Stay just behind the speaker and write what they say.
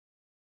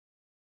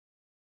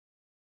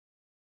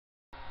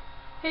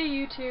Hey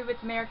YouTube,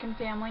 it's American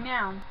Family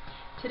Now.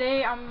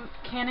 Today I'm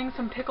canning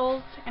some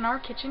pickles in our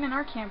kitchen in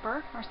our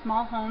camper, our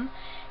small home,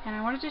 and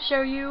I wanted to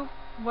show you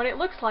what it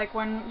looks like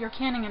when you're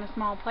canning in a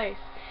small place.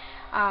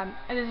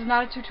 This is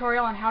not a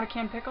tutorial on how to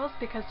can pickles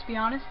because, to be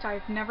honest,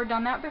 I've never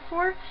done that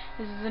before.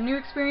 This is a new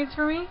experience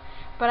for me,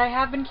 but I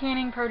have been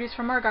canning produce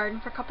from our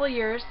garden for a couple of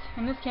years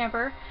in this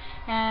camper,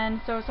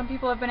 and so some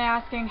people have been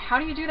asking, how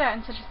do you do that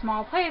in such a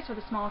small place with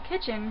a small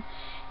kitchen?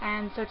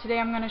 And so today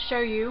I'm going to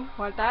show you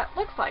what that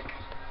looks like.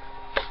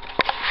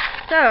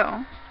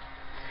 So,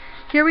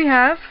 here we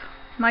have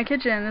my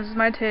kitchen. This is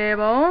my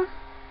table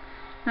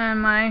and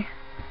my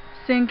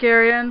sink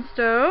area and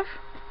stove.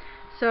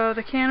 So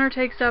the canner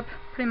takes up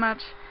pretty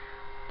much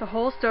the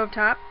whole stove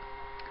top,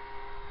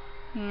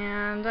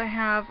 and I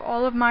have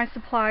all of my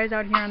supplies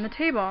out here on the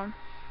table.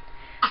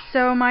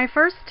 So my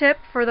first tip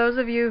for those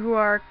of you who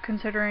are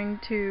considering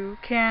to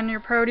can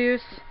your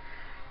produce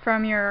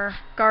from your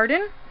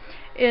garden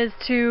is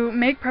to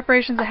make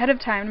preparations ahead of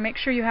time, to make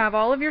sure you have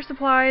all of your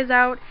supplies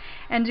out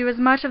and do as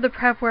much of the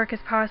prep work as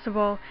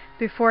possible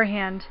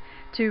beforehand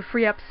to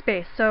free up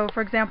space. So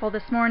for example,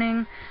 this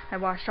morning I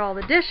washed all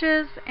the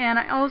dishes, and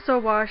I also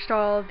washed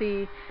all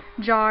the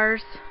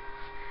jars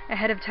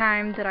ahead of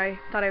time that I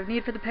thought I would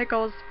need for the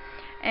pickles,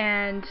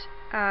 and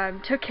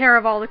took care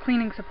of all the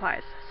cleaning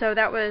supplies. So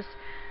that was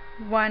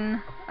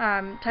one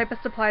type of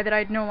supply that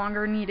I no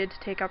longer needed to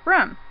take up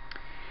room.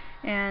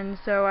 And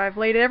so I've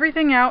laid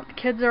everything out. The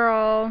kids are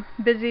all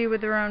busy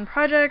with their own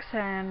projects,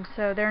 and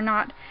so they're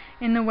not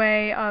in the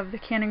way of the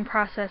canning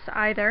process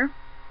either.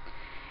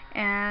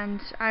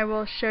 And I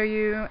will show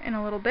you in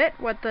a little bit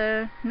what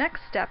the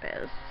next step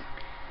is.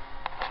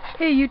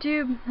 Hey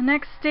YouTube, the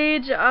next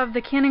stage of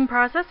the canning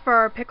process for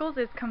our pickles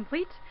is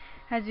complete.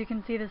 As you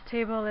can see, this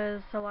table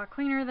is a lot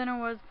cleaner than it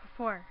was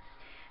before.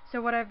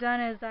 So what I've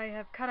done is I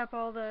have cut up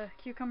all the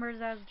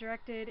cucumbers as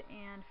directed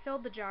and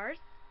filled the jars,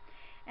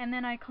 and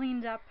then I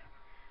cleaned up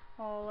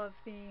all of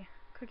the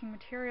cooking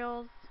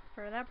materials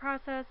for that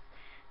process.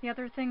 The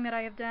other thing that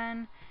I have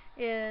done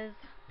is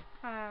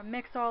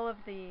mix all of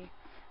the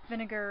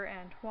vinegar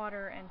and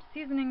water and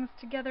seasonings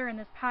together in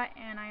this pot,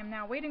 and I am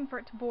now waiting for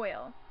it to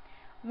boil.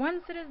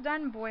 Once it is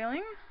done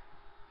boiling,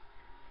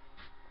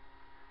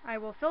 I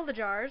will fill the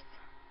jars,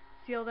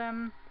 seal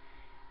them,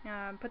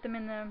 put them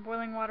in the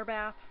boiling water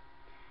bath,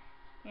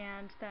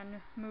 and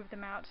then move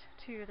them out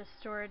to the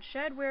storage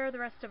shed where the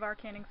rest of our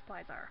canning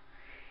supplies are.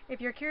 If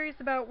you're curious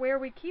about where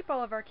we keep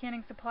all of our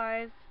canning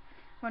supplies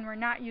when we're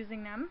not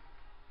using them,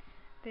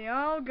 they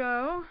all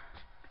go,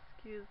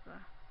 excuse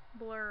the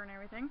blur and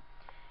everything,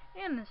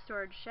 in the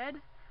storage shed,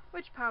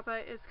 which Papa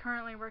is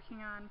currently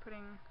working on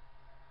putting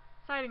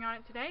siding on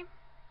it today.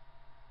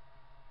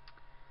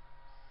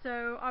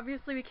 So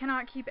obviously we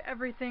cannot keep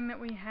everything that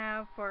we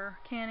have for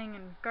canning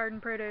and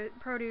garden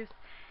produce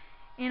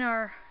in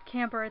our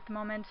camper at the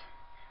moment.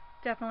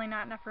 Definitely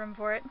not enough room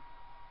for it.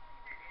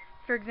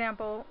 For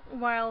example,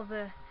 while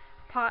the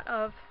pot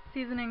of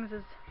seasonings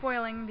is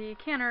boiling, the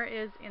canner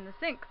is in the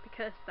sink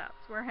because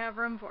that's where I have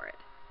room for it.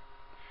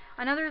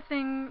 Another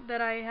thing that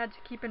I had to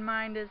keep in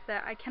mind is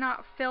that I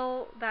cannot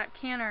fill that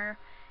canner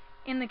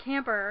in the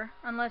camper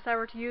unless I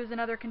were to use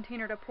another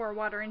container to pour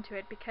water into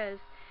it, because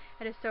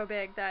it is so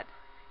big that,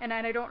 and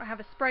I don't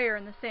have a sprayer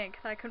in the sink,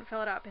 so I couldn't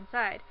fill it up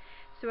inside.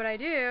 So what I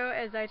do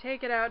is I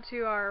take it out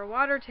to our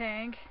water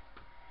tank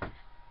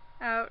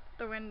out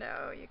the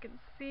window. You can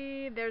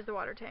see there's the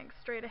water tank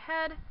straight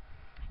ahead,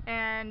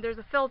 and there's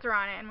a filter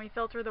on it, and we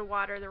filter the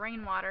water, the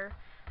rainwater,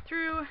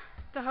 through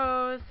the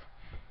hose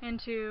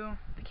into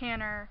the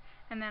canner,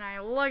 and then I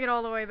lug it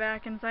all the way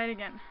back inside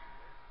again.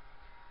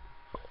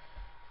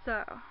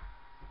 So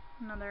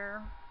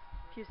another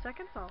few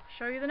seconds, I'll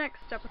show you the next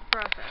step of the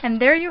process. And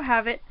there you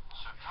have it,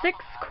 6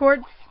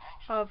 quarts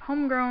of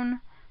homegrown,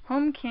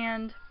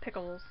 home-canned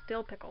pickles,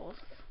 dill pickles.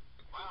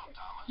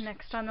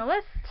 Next on the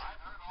list,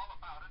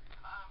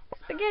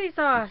 spaghetti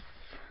sauce.